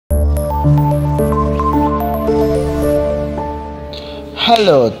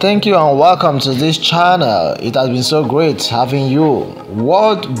Hello, thank you and welcome to this channel. It has been so great having you.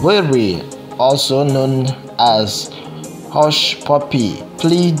 Woodberry, also known as Hushpuppi,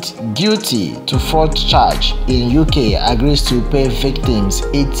 pleads guilty to fraud charge in UK, agrees to pay victims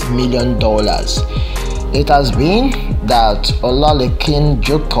 $8 million. It has been that Olalekin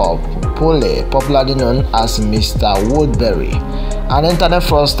Jacob Pole, popularly known as Mr. Woodberry, an internet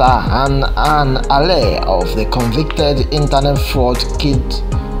fraudster and an ally of the convicted internet fraud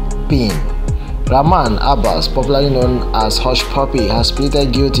kingpin Rahman Abbas, popularly known as Hushpuppi, has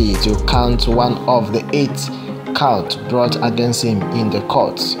pleaded guilty to count one of the 8 counts brought against him in the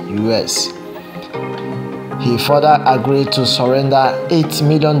courts, US. He further agreed to surrender $8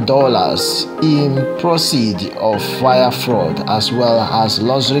 million in proceeds of wire fraud, as well as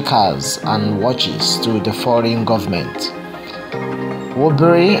luxury cars and watches, to the foreign government.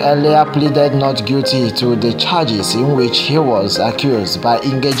 Woodberry earlier pleaded not guilty to the charges in which he was accused by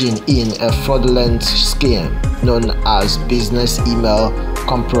engaging in a fraudulent scheme known as business email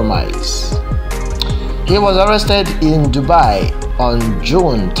compromise. He was arrested in Dubai on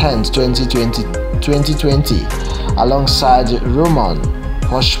June 10, 2020, alongside Rahman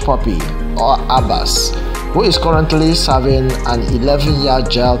Hushpuppi or Abbas, who is currently serving an 11-year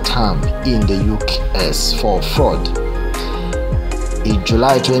jail term in the US for fraud. In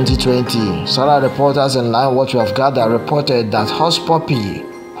July 2020, several reporters in line what we have gathered reported that Hushpuppi,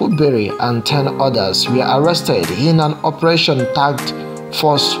 Woodberry and 10 others were arrested in an operation tagged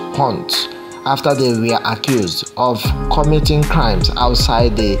Force Hunt after they were accused of committing crimes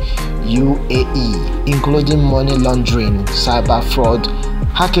outside the UAE, including money laundering, cyber fraud,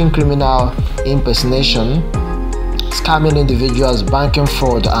 hacking, criminal impersonation, scamming individuals, banking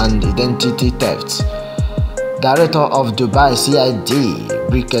fraud and identity theft. Director of Dubai CID,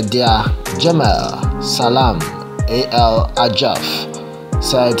 Brigadier Jamal Salam Al Ajaf,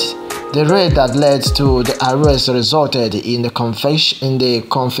 said the raid that led to the arrest resulted in the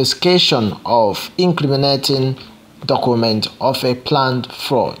confiscation of incriminating documents of a planned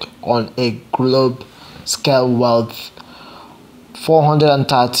fraud on a globe scale worth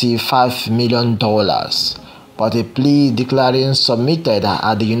 $435 million. But a plea declaration submitted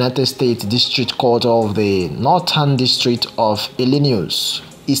at the United States District Court of the Northern District of Illinois,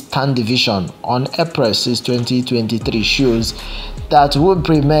 Eastern Division, on April 6, 2023 shows that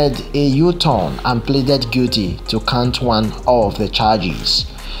Woodberry made a U-turn and pleaded guilty to count one of the charges.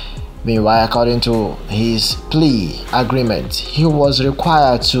 Meanwhile, according to his plea agreement, he was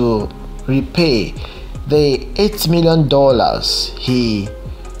required to repay the $8 million he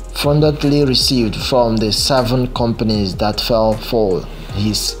fraudulently received from the 7 companies that fell for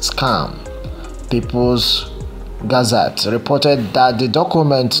his scam. People's Gazette reported that the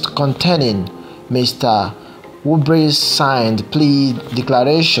document containing Mr. Woodberry's signed plea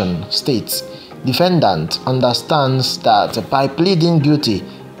declaration states, "Defendant understands that by pleading guilty,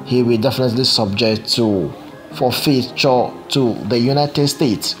 he will definitely subject to forfeiture to the United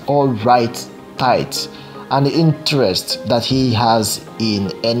States all rights, tithes, and the interest that he has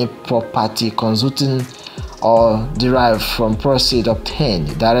in any property consulting or derived from proceeds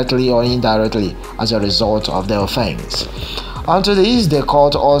obtained directly or indirectly as a result of the offense." Unto this, the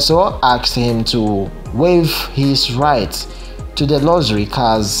court also asked him to waive his rights to the luxury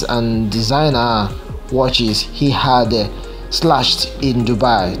cars and designer watches he had slashed in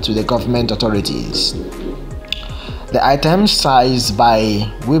Dubai to the government authorities. The items seized by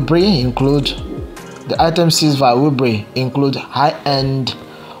Woodberry include high-end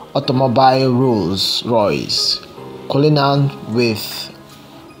automobile Rolls Royce, Cullinan with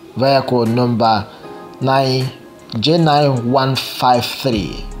vehicle number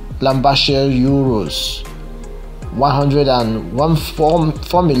J9153, Lancashire euros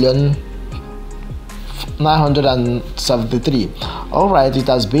 104,973. Alright, it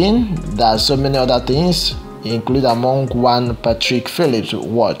has been that so many other things include among one Patrick Phillips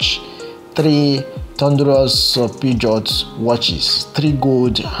watch, 3 Thunderous Peugeot watches, 3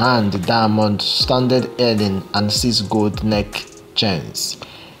 gold hand diamond standard earring and 6 gold neck chains.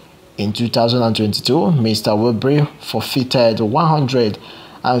 In 2022, Mr. Woodberry forfeited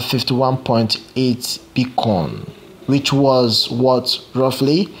 151.8 Bitcoin, which was worth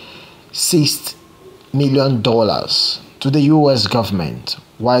roughly $6 million to the US government,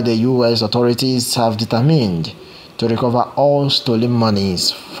 while the US authorities have determined to recover all stolen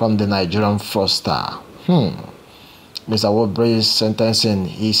monies from the Nigerian fraudster. Mr. Woodberry's sentencing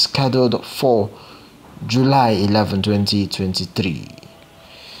is scheduled for July 11, 2023.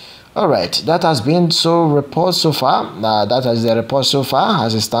 Alright, that has been report so far. That is the report so far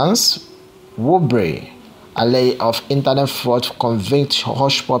as it stands. Woodberry, ally of internet fraud, convicted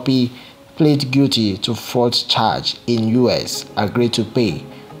Hushpuppi, plead guilty to fraud charge in US, agreed to pay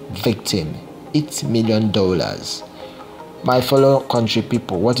victim $8 million. My fellow country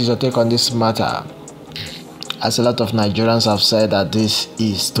people, what is your take on this matter? As a lot of Nigerians have said that this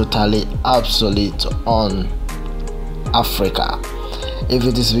is totally obsolete on Africa. If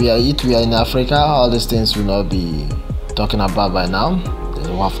it is we are in Africa, all these things will not be talking about by now. They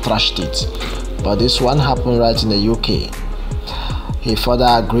will have trashed it. But this one happened right in the UK. He further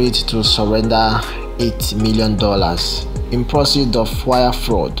agreed to surrender $8 million in proceeds of wire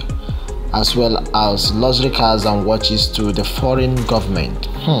fraud, as well as luxury cars and watches to the foreign government.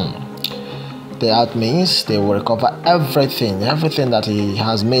 That means they will recover everything that he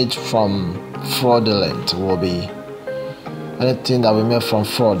has made from fraudulent will be, anything that we made from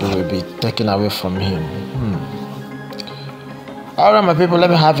fraud will be taken away from him. Alright my people, let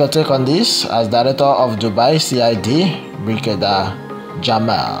me have your take on this. As director of Dubai CID, Brigadier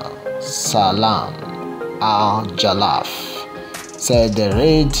Jamal Salam Al-Jalaf said the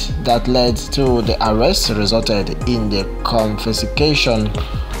raid that led to the arrest resulted in the confiscation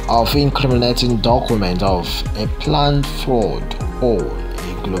of incriminating document of a planned fraud or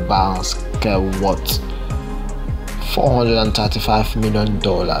a global scale worth $435 million.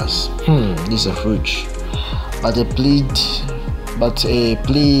 This is huge. But a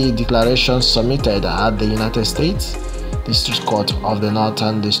plea declaration submitted at the United States District Court of the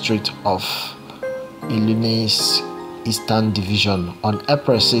Northern District of Illinois Eastern Division on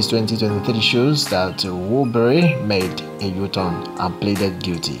April 6, 2023 shows that Woodberry made a U-turn and pleaded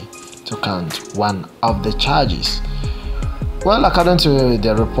guilty to count one of the charges. Well, according to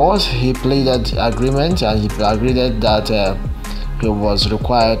the report, he pleaded agreement and he agreed that he was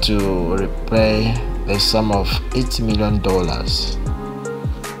required to repay the sum of $8 million.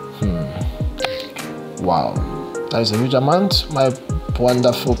 Wow, that is a huge amount, my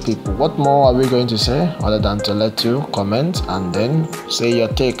wonderful people. What more are we going to say other than to let you comment and then say your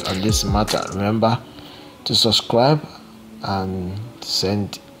take on this matter? Remember to subscribe and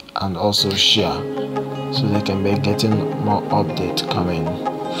send and also share so they can be getting more updates coming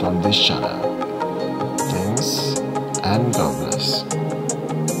from this channel. Thanks and God bless.